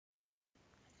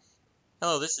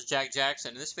Hello, this is Jack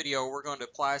Jackson. In this video, we're going to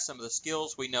apply some of the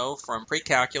skills we know from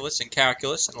precalculus and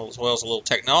calculus, and as well as a little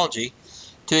technology,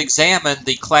 to examine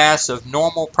the class of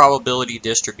normal probability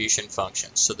distribution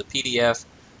functions. So the PDF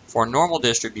for normal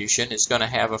distribution is going to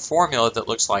have a formula that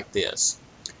looks like this.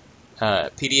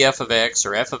 PDF of x,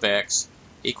 or f of x,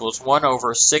 equals 1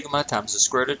 over sigma times the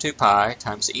square root of 2 pi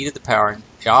times e to the power,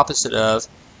 the opposite of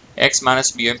x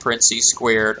minus mu in parentheses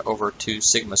squared over 2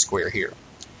 sigma squared here.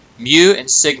 Mu and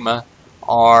sigma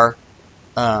are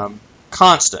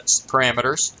constants,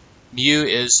 parameters. Mu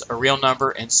is a real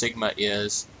number and sigma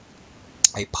is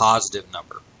a positive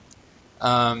number.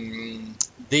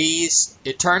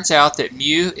 It turns out that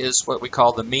mu is what we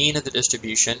call the mean of the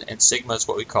distribution and sigma is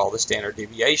what we call the standard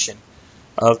deviation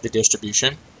of the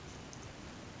distribution.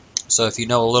 So if you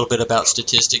know a little bit about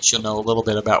statistics, you'll know a little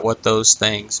bit about what those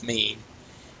things mean.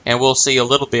 And we'll see a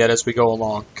little bit as we go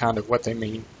along kind of what they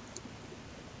mean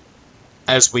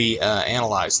as we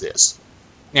analyze this.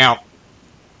 Now,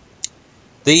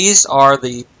 these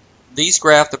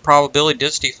graph the probability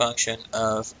density function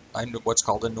of what's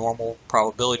called a normal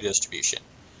probability distribution.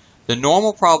 The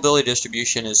normal probability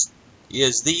distribution is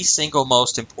the single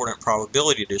most important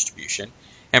probability distribution,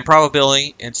 and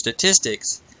probability in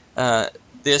statistics,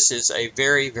 this is a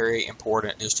very, very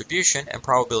important distribution, and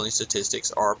probability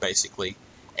statistics are basically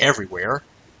everywhere.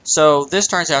 So this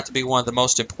turns out to be one of the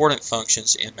most important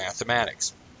functions in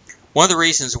mathematics. One of the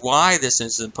reasons why this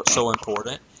is so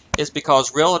important is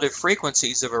because relative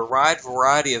frequencies of a wide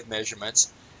variety of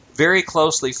measurements very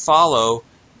closely follow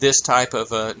this type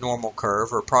of a normal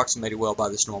curve, or approximated well by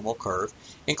this normal curve,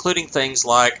 including things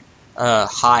like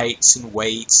heights and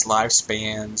weights,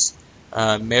 lifespans,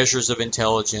 measures of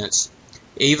intelligence,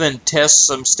 even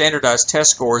some standardized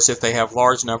test scores if they have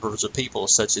large numbers of people,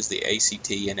 such as the ACT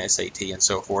and SAT and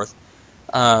so forth,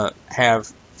 have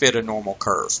fit a normal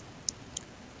curve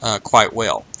quite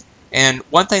well. And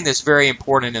one thing that's very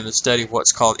important in the study of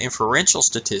what's called inferential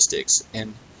statistics,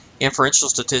 and inferential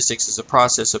statistics is the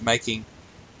process of making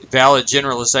valid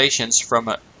generalizations from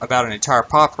about an entire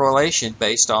population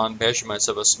based on measurements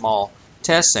of a small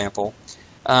test sample.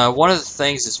 One of the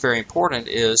things that's very important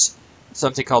is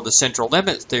something called the central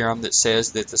limit theorem that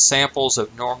says that the samples of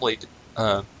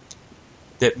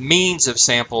that means of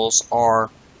samples are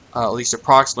at least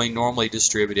approximately normally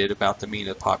distributed about the mean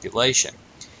of the population.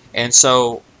 And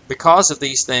so because of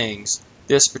these things,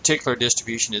 this particular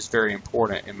distribution is very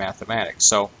important in mathematics.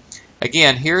 So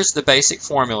again, here's the basic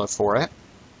formula for it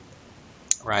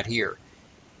right here.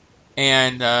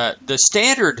 And the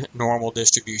standard normal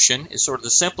distribution is sort of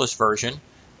the simplest version,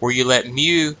 where you let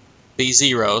mu be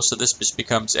 0, so this just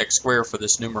becomes x squared for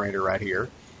this numerator right here,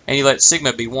 and you let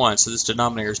sigma be 1, so this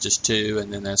denominator is just 2,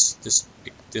 and then this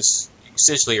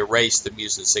essentially erase the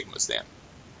mu's and sigmas then.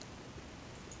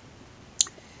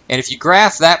 And if you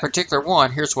graph that particular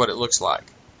one, here's what it looks like.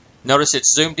 Notice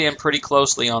it's zoomed in pretty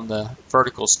closely on the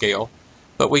vertical scale,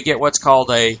 but we get what's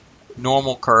called a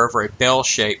normal curve, or a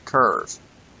bell-shaped curve.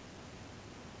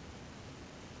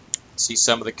 See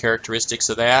some of the characteristics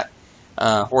of that.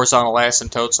 Horizontal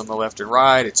asymptotes on the left and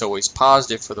right. It's always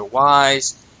positive for the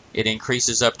y's. It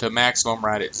increases up to a maximum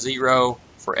right at 0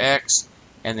 for x,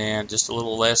 and then just a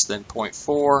little less than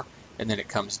 0.4, and then it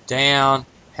comes down,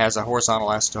 has a horizontal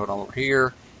asymptote over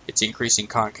here. It's increasing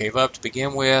concave up to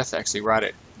begin with, actually right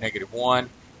at -1,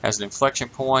 has an inflection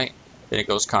point, then it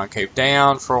goes concave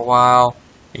down for a while,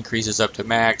 increases up to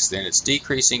max, then it's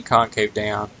decreasing concave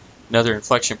down, another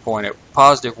inflection point at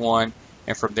 +1,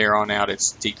 and from there on out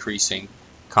it's decreasing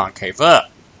concave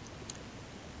up.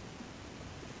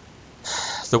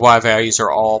 The y values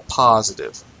are all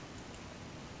positive.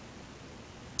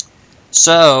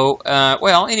 So,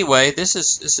 well, anyway, this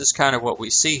is kind of what we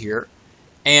see here,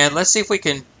 and let's see if we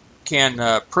can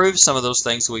prove some of those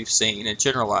things we've seen and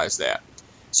generalize that.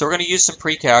 So we're going to use some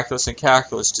precalculus and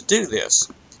calculus to do this.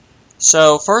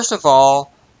 So first of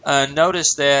all,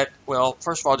 notice that, well,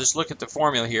 first of all, just look at the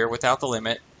formula here without the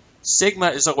limit. Sigma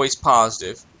is always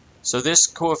positive, so this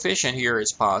coefficient here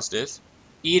is positive.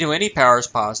 E to any power is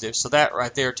positive, so that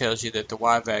right there tells you that the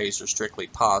y values are strictly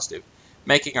positive,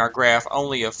 making our graph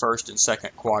only a first and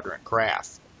second quadrant graph.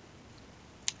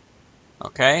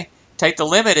 Okay? Take the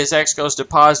limit as x goes to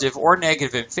positive or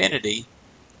negative infinity,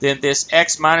 then this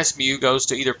x minus mu goes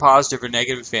to either positive or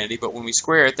negative infinity, but when we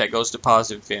square it, that goes to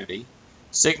positive infinity.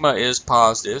 Sigma is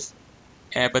positive,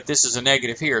 but this is a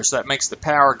negative here, so that makes the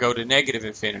power go to negative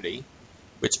infinity,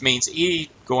 which means e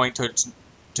going to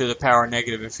the power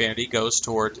negative infinity goes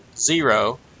toward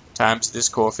 0 times this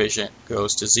coefficient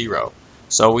goes to 0.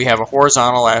 So we have a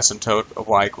horizontal asymptote of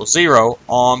y equals 0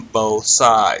 on both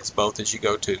sides, both as you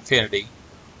go to infinity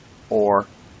or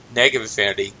negative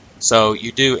infinity So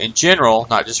you do, in general,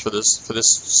 not just for this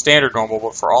standard normal,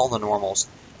 but for all the normals,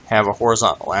 have a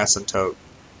horizontal asymptote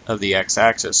of the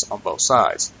x-axis on both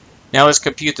sides. Now let's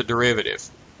compute the derivative.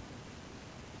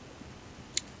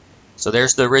 So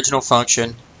there's the original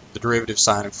function, the derivative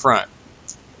sign in front.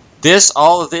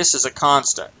 All of this is a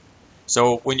constant.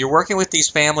 So when you're working with these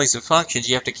families of functions,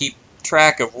 you have to keep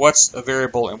track of what's a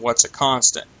variable and what's a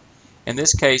constant. In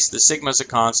this case, the sigma is a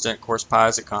constant, of course pi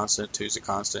is a constant, 2 is a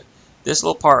constant. This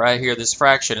little part right here, this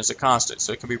fraction, is a constant,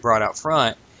 so it can be brought out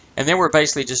front. And then we're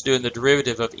basically just doing the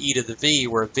derivative of e to the v,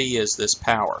 where v is this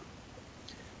power.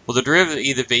 Well, the derivative of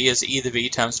e to the v is e to the v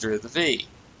times the derivative of v.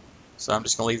 So I'm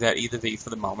just going to leave that e to the v for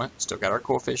the moment. Still got our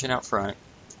coefficient out front.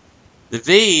 The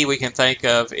v we can think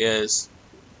of is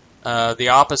the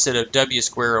opposite of w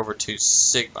squared over 2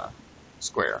 sigma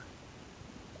squared,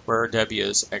 where w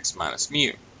is x minus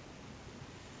mu.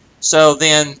 So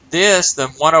then this, the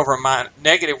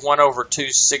negative 1 over 2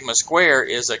 sigma squared,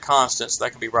 is a constant, so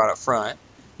that can be brought up front.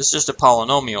 This is just a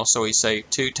polynomial, so we say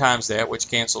 2 times that, which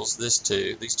cancels this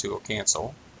 2. These 2 will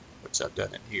cancel, which I've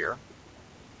done it here.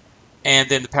 And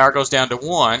then the power goes down to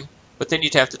 1, but then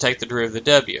you'd have to take the derivative of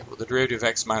w. Well, the derivative of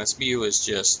x minus mu is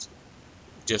just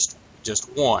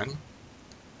 1.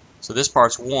 So this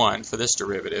part's 1 for this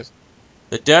derivative.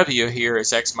 The w here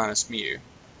is x minus mu.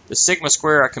 The sigma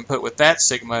square I can put with that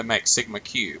sigma and make sigma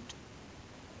cubed.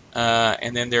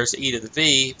 And then there's e to the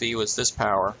v. V was this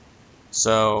power.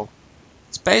 So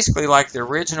it's basically like the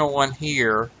original one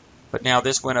here, but now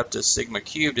this went up to sigma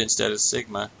cubed instead of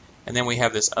sigma. And then we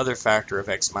have this other factor of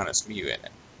x minus mu in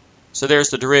it. So there's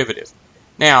the derivative.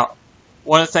 Now,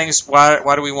 one of the things, why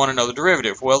do we want to know the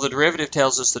derivative? Well, the derivative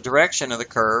tells us the direction of the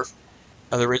curve,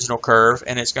 of the original curve,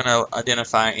 and it's going to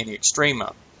identify any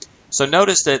extrema. So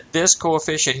notice that this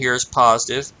coefficient here is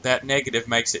positive. That negative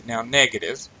makes it now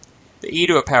negative. The e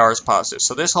to a power is positive.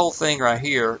 So this whole thing right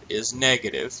here is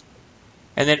negative.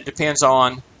 And then it depends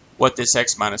on what this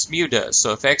x minus mu does.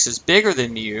 So if x is bigger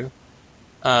than mu,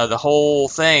 the whole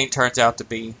thing turns out to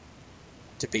be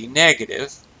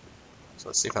negative. So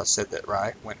let's see if I said that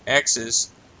right. When x is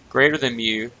greater than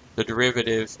mu, the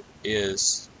derivative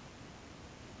is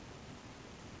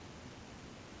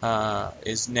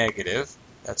negative.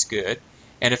 That's good.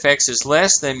 And if x is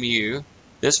less than mu,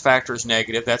 this factor is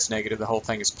negative. That's negative. The whole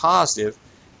thing is positive.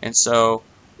 And so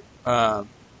the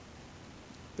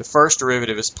first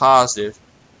derivative is positive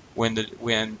when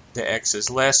the x is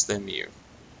less than mu.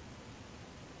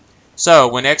 So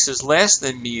when x is less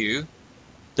than mu,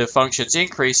 the function's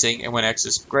increasing, and when x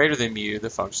is greater than mu, the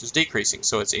function's decreasing.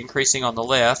 So it's increasing on the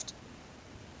left,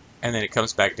 and then it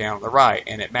comes back down on the right,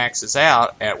 and it maxes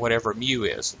out at whatever mu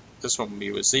is. This one,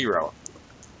 mu is 0.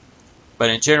 But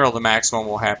in general, the maximum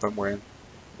will happen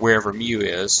wherever mu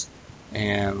is.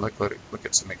 And look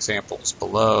at some examples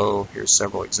below. Here's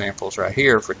several examples right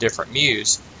here for different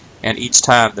mu's, and each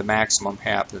time the maximum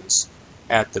happens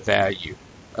at the value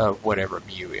of whatever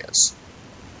mu is.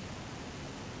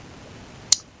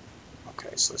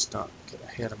 Okay, so let's not get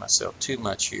ahead of myself too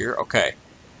much here. Okay,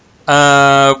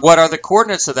 what are the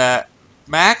coordinates of that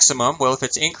maximum? Well, if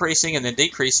it's increasing and then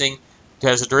decreasing, it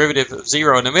has a derivative of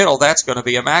 0 in the middle, that's going to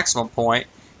be a maximum point,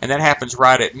 and that happens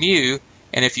right at mu.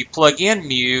 And if you plug in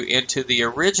mu into the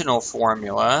original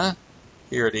formula,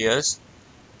 here it is,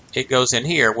 it goes in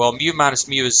here. Well, mu minus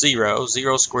mu is 0.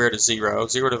 0 squared is 0.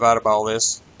 0 divided by all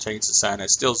this, change the sign,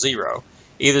 it's still 0.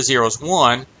 Either 0 is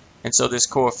 1, and so this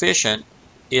coefficient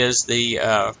is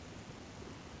the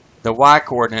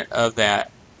y-coordinate of that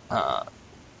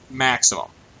maximum.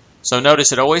 So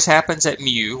notice it always happens at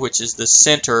mu, which is the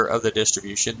center of the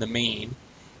distribution, the mean,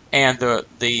 and for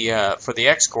the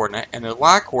x-coordinate, and the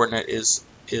y-coordinate is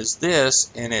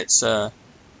this, and it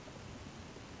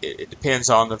depends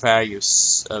on the value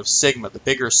of sigma. The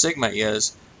bigger sigma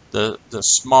is, the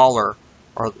smaller,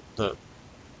 or the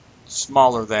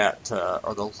smaller that,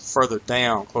 or the further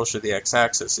down, closer to the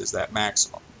x-axis, is that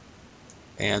maximum.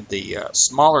 And the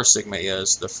smaller sigma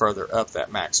is, the further up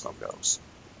that maximum goes.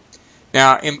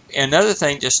 Now, another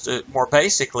thing, just more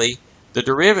basically, the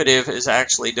derivative is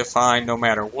actually defined no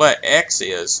matter what x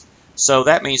is. So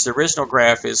that means the original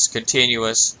graph is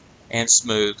continuous and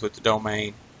smooth with the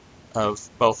domain of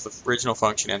both the original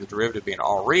function and the derivative being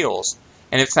all reals.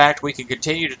 And in fact, we can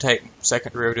continue to take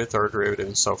second derivative, third derivative,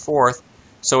 and so forth.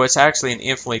 So it's actually an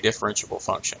infinitely differentiable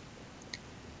function.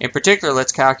 In particular,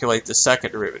 let's calculate the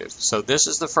second derivative. So this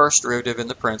is the first derivative in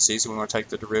the parentheses, and we want to take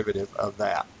the derivative of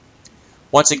that.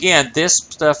 Once again, this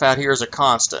stuff out here is a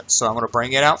constant, so I'm going to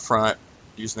bring it out front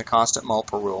using the constant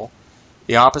multiple rule.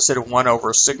 The opposite of 1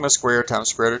 over sigma squared times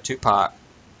square root of 2 pi.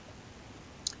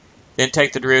 Then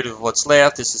take the derivative of what's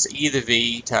left. This is e to the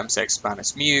v times x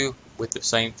minus mu with the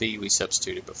same v we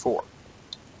substituted before,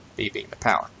 v being the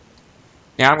power.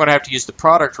 Now I'm going to have to use the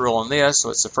product rule on this,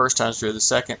 so it's the first times derivative of the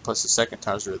second plus the second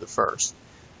times derivative of the first.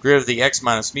 Derivative of the x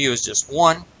minus mu is just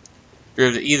 1.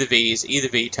 Derivative of e to the v is e to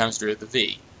the v times derivative of the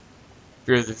v.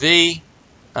 Derivative of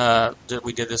the v,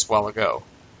 we did this a while ago.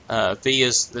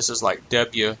 This is like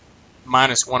w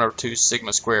minus 1 over 2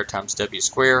 sigma squared times w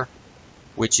squared,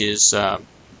 which is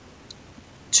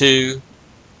 2,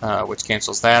 which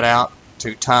cancels that out.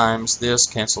 2 times this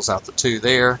cancels out the 2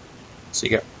 there. So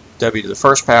you got w to the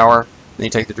first power. Then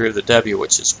you take the derivative of the w,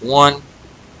 which is 1.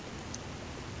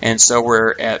 And so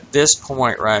we're at this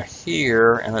point right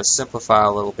here, and let's simplify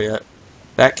a little bit.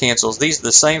 That cancels. These are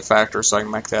the same factors, so I can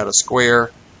make that a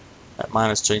square. That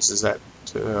minus changes that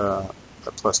to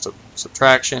a plus to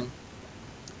subtraction.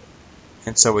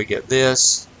 And so we get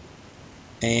this.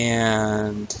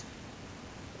 And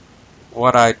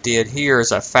what I did here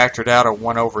is I factored out a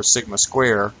 1 over sigma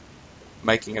square,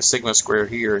 making a sigma square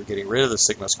here and getting rid of the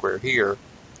sigma square here.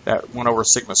 That 1 over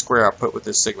sigma square I put with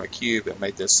this sigma cube and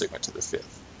made this sigma to the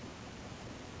 5th.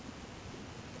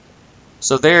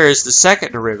 So there is the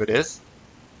second derivative.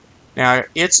 Now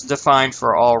it's defined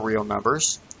for all real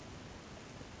numbers.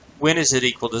 When is it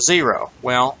equal to 0?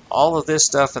 Well, all of this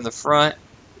stuff in the front,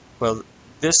 well,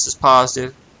 this is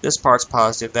positive, this part's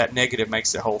positive, that negative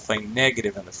makes the whole thing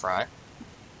negative in the front.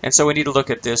 And so we need to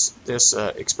look at this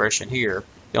expression here.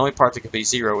 The only part that could be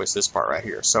 0 is this part right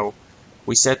here. So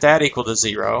we set that equal to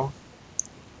 0.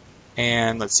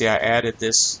 And let's see, I added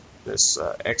this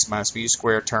x minus mu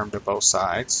squared term to both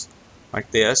sides, like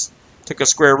this. Took a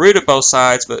square root of both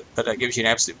sides, but that gives you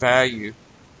an absolute value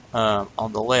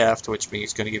on the left, which means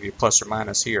it's going to give you plus or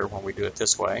minus here when we do it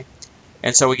this way.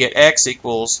 And so we get x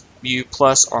equals mu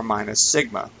plus or minus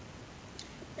sigma.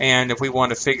 And if we want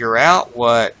to figure out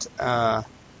what that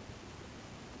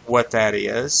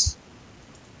is,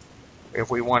 if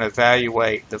we want to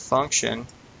evaluate the function,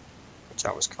 which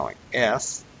I was calling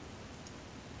f,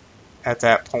 at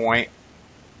that point,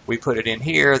 we put it in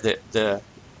here that the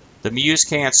mu's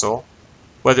cancel.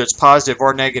 Whether it's positive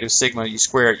or negative sigma, you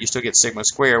square it, you still get sigma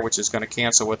squared, which is going to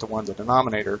cancel with the one in the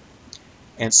denominator.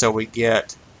 And so we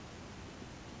get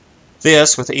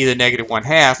this with e to the negative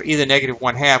 1/2. E to the negative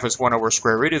 1/2 is 1 over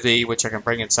square root of e, which I can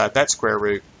bring inside that square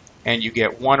root. And you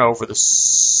get 1 over the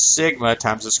sigma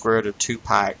times the square root of 2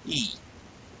 pi e.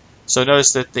 So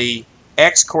notice that the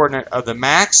x-coordinate of the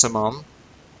maximum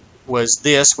was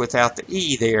this without the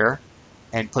e there,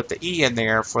 and put the e in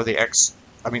there for the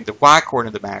the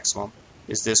y-coordinate of the maximum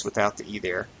is this without the e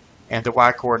there, and the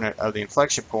y-coordinate of the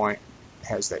inflection point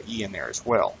has the e in there as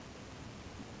well.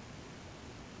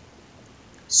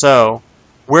 So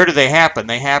where do they happen?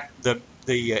 They happen.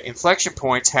 The inflection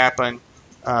points happen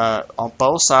on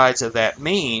both sides of that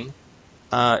mean,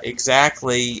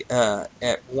 exactly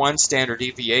at 1 standard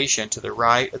deviation to the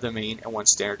right of the mean and 1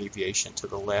 standard deviation to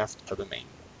the left of the mean.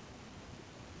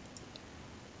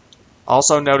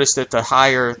 Also notice that the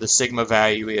higher the sigma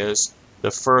value is,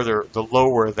 the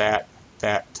lower that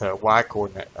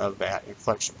y-coordinate of that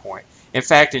inflection point. In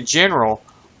fact, in general,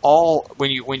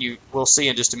 we'll see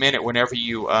in just a minute, whenever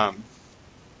you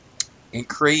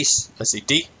increase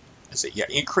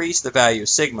the value of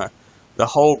sigma, the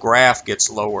whole graph gets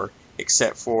lower,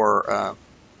 except for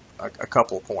a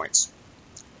couple of points.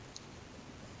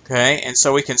 Okay, and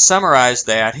so we can summarize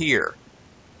that here.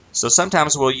 So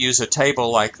sometimes we'll use a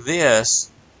table like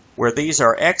this, where these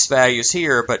are x values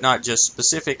here, but not just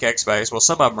specific x values. Well,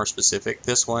 some of them are specific.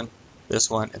 This one,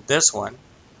 and this one.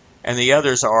 And the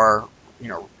others are,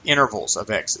 intervals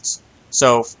of x's.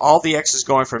 So if all the x's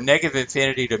going from negative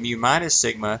infinity to mu minus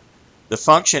sigma, the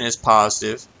function is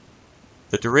positive,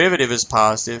 the derivative is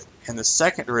positive, and the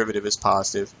second derivative is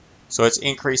positive. So it's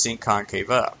increasing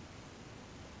concave up.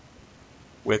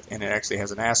 And it actually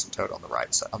has an asymptote on the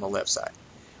right side, on the left side.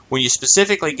 When you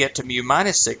specifically get to mu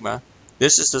minus sigma,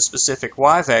 this is the specific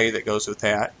y value that goes with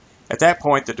that. At that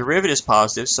point, the derivative is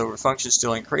positive, so the function is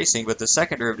still increasing, but the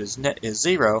second derivative is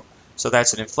 0, so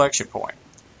that's an inflection point.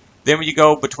 Then when you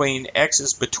go between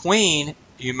x's between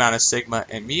mu minus sigma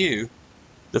and mu,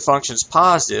 the function is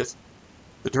positive,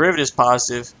 the derivative is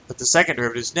positive, but the second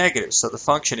derivative is negative, so the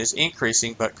function is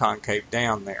increasing but concave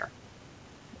down there.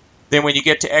 Then when you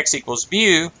get to x equals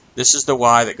mu, this is the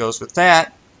y that goes with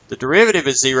that. The derivative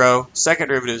is 0, second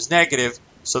derivative is negative,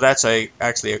 so that's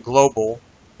actually a global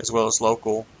as well as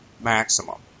local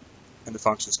maximum. And the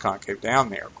function is concave down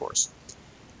there, of course.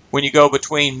 When you go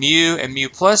between mu and mu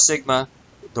plus sigma,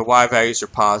 the y values are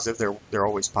positive. They're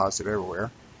always positive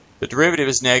everywhere. The derivative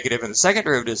is negative and the second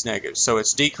derivative is negative, so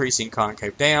it's decreasing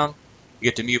concave down. You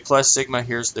get to mu plus sigma.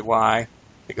 Here's the y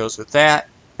that goes with that.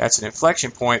 That's an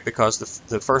inflection point because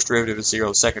the first derivative is 0,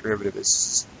 the second derivative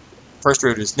is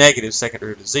negative, second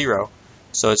derivative is 0.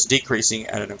 So it's decreasing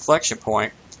at an inflection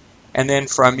point. And then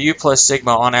from mu plus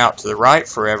sigma on out to the right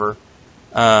forever,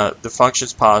 the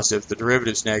function's positive, the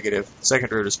derivative's negative, the second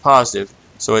derivative's positive,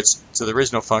 so the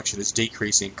original function is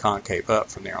decreasing concave up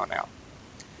from there on out.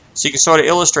 So you can sort of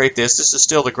illustrate this. This is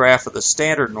still the graph of the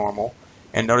standard normal,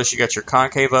 and notice you got your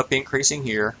concave up increasing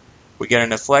here. We get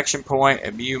an inflection point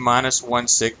at mu minus 1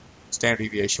 sig standard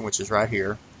deviation, which is right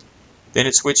here. Then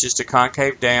it switches to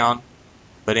concave down,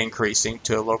 but increasing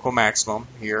to a local maximum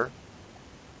here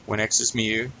when x is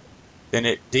mu. Then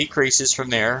it decreases from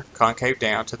there, concave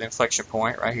down to the inflection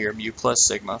point right here, mu plus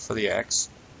sigma for the x.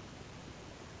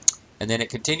 And then it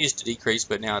continues to decrease,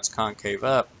 but now it's concave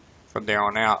up from there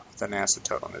on out with an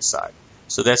asymptote on this side.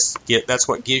 So that's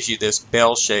what gives you this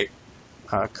bell-shaped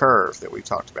curve that we've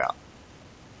talked about.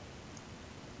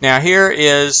 Now here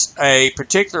is a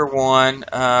particular one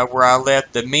where I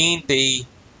let the mean be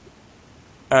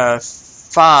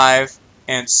 5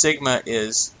 and sigma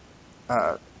is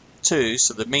 2.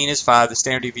 So the mean is 5, the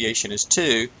standard deviation is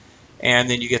 2, and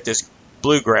then you get this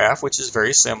blue graph, which is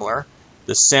very similar.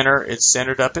 The center is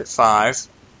centered up at 5.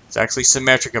 It's actually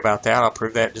symmetric about that. I'll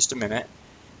prove that in just a minute.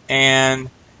 And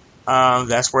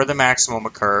that's where the maximum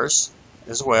occurs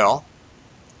as well.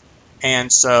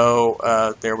 And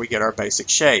so there we get our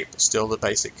basic shape. Still the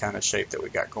basic kind of shape that we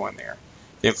got going there.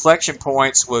 The inflection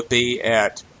points would be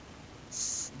at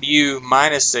mu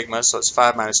minus sigma, so it's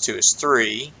 5 minus 2 is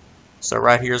 3. So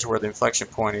right here is where the inflection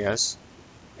point is.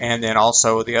 And then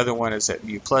also the other one is at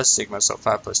mu plus sigma, so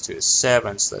 5 plus 2 is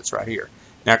 7, so that's right here.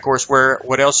 Now, of course,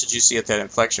 what else did you see at that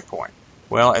inflection point?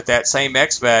 Well, at that same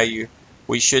x value,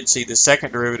 we should see the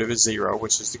second derivative is 0,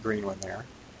 which is the green one there.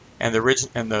 And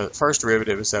the first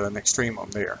derivative is at an extremum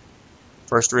there.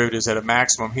 First derivative is at a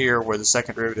maximum here, where the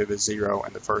second derivative is 0,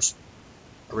 and the first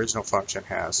original function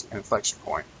has an inflection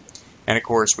point. And, of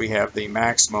course, we have the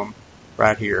maximum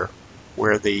right here,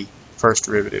 where the first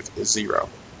derivative is 0.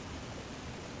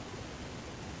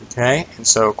 Okay, and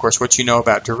so of course what you know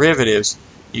about derivatives,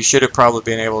 you should have probably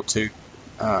been able to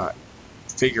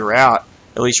figure out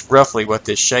at least roughly what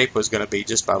this shape was going to be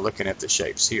just by looking at the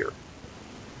shapes here.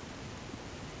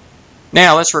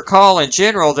 Now let's recall in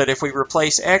general that if we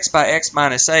replace x by x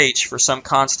minus h for some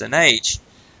constant h,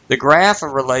 the graph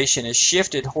of relation is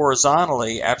shifted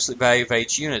horizontally, absolute value of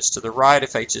h units, to the right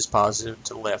if h is positive,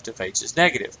 to the left if h is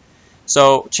negative.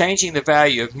 So changing the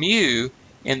value of mu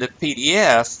in the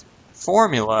PDF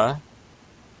formula,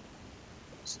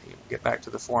 let's see, we'll get back to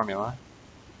the formula.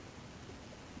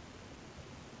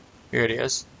 Here it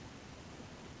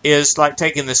is like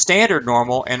taking the standard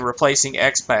normal and replacing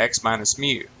x by x minus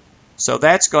mu. So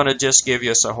that's going to just give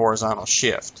us a horizontal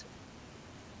shift.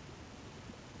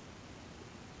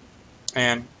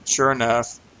 And sure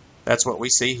enough, that's what we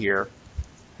see here.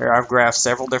 Here I've graphed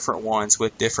several different ones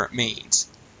with different means.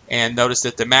 And notice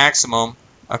that the maximum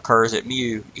occurs at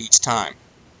mu each time.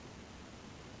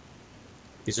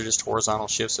 These are just horizontal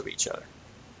shifts of each other.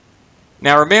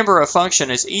 Now remember, a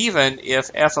function is even if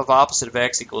f of opposite of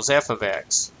x equals f of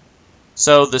x.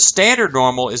 So the standard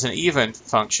normal is an even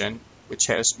function, which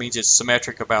means it's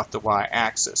symmetric about the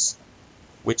y-axis,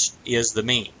 which is the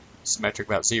mean. Symmetric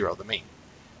about 0, the mean.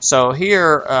 So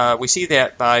here we see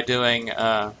that by doing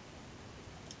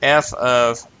f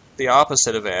of the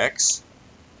opposite of x.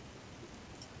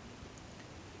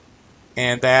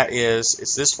 And that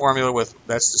it's this formula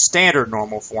that's the standard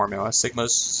normal formula. Sigma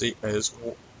is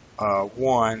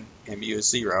 1 and mu is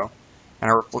 0. And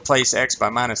I replace x by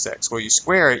minus x. Well, you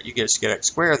square it, you just get x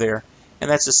squared there. And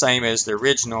that's the same as the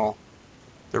original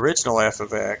f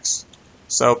of x.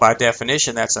 So by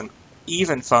definition, that's an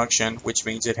even function, which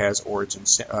means it has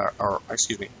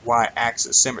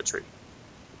y-axis symmetry.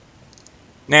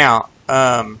 Now,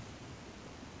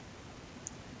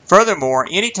 furthermore,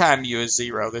 anytime mu is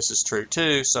 0, this is true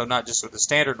too, so not just with the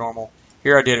standard normal.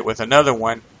 Here I did it with another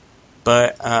one,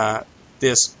 but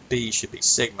this b should be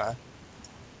sigma.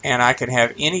 And I can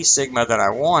have any sigma that I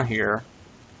want here.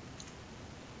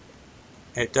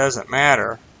 It doesn't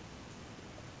matter.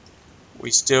 We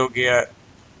still get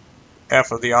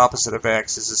f of the opposite of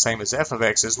x is the same as f of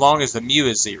x as long as the mu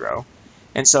is 0.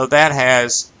 And so that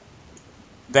has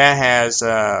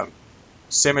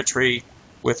symmetry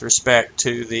with respect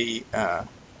to the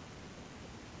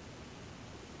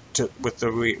with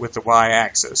the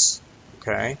y-axis,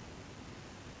 okay.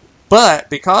 But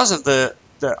because of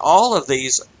all of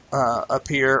these up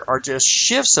here are just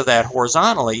shifts of that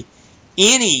horizontally,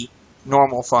 any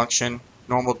normal function,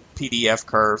 normal PDF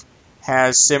curve,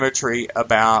 has symmetry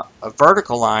about a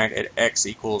vertical line at x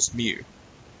equals mu.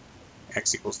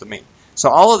 X equals the mean. So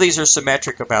all of these are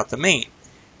symmetric about the mean.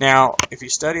 Now, if you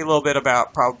study a little bit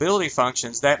about probability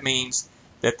functions, that means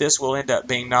that this will end up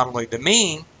being not only the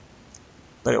mean,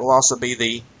 but it will also be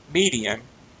the median.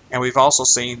 And we've also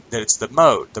seen that it's the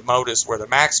mode. The mode is where the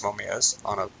maximum is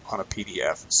on a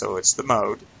PDF, so it's the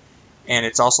mode. And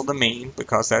it's also the mean,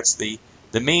 because that's the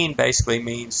mean basically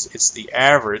means it's the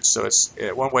average. So it's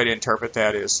one way to interpret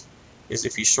that is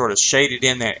if you sort of shaded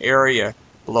in that area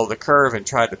below the curve and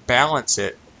tried to balance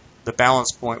it, the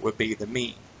balance point would be the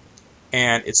mean.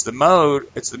 And it's the mode,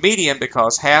 it's the median,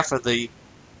 because half of the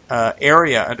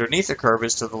area underneath the curve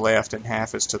is to the left and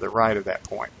half is to the right of that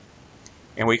point.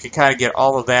 And we can kind of get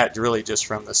all of that really just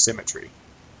from the symmetry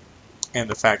and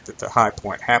the fact that the high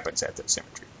point happens at that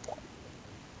symmetry point.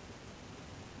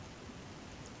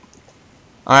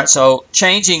 Alright, so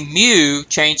changing mu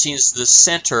changes the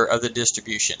center of the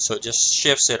distribution, so it just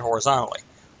shifts it horizontally.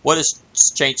 What does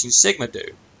changing sigma do?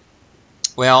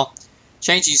 Well,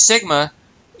 changing sigma,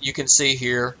 you can see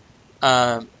here,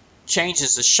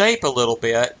 changes the shape a little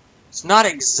bit. It's not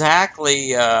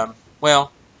exactly,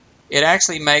 well, it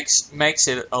actually makes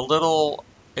it a little,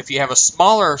 if you have a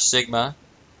smaller sigma,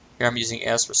 here I'm using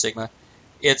S for sigma,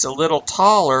 it's a little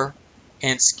taller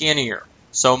and skinnier.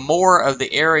 So more of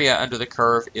the area under the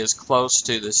curve is close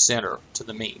to the center, to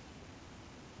the mean.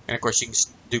 And of course you can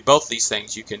do both these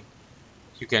things. You can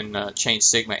change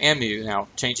sigma and mu. Now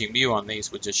changing mu on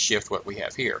these would just shift what we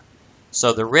have here.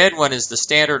 So the red one is the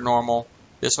standard normal.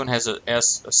 This one has a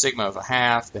sigma of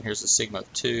 1/2. Then here's a sigma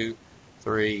of 2,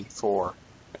 3, 4,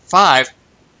 5.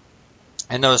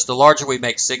 And notice the larger we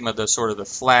make sigma, the sort of the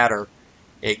flatter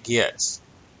it gets.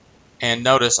 And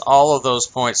notice all of those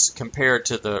points compared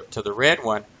to the red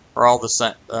one are all the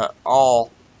same, all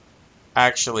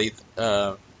actually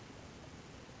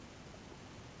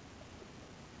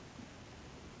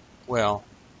well,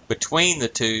 between the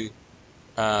two,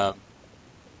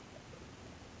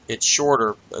 it's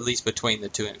shorter, at least between the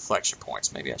two inflection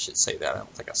points. Maybe I should say that. I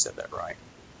don't think I said that right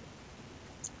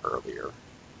earlier.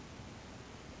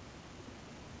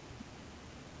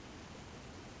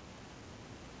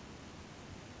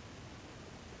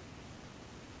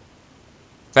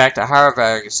 In fact, a higher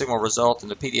value of sigma will result in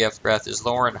the PDF graph is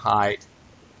lower in height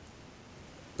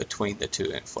between the two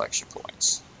inflection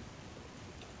points.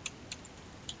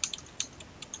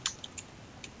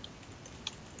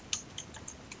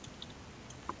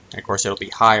 And of course, it'll be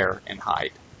higher in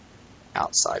height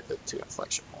outside the two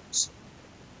inflection points.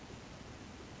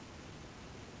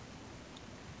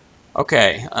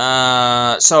 Okay,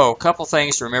 so a couple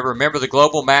things to remember. Remember the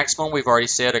global maximum, we've already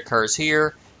said, occurs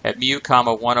here at mu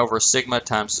comma 1 over sigma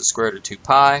times the square root of 2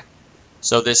 pi.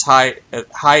 So this height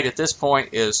at this point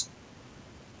is,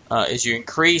 as you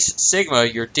increase sigma,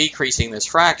 you're decreasing this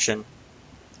fraction.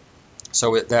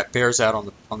 So that bears out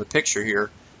on the picture here.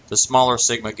 The smaller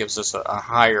sigma gives us a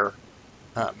higher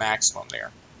maximum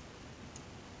there.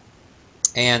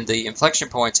 And the inflection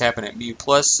points happen at mu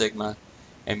plus sigma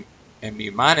and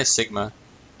mu minus sigma,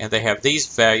 and they have these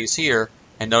values here.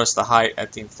 And notice the height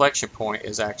at the inflection point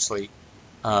is actually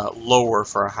lower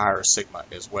for a higher sigma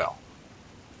as well.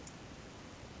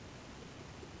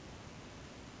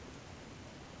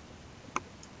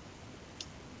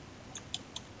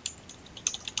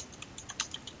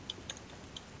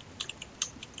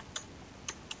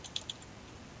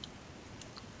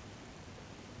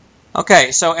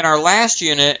 Okay, so in our last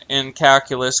unit in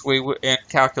calculus, in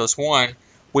calculus 1,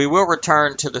 we will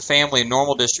return to the family of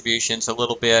normal distributions a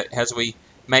little bit as we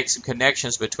make some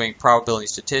connections between probability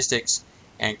statistics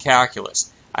and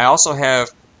calculus. I also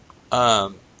have,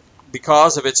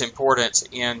 because of its importance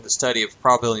in the study of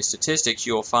probability statistics,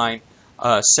 you will find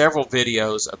several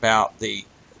videos about the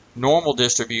normal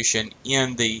distribution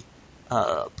in the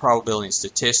probability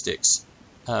statistics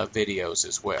videos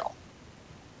as well.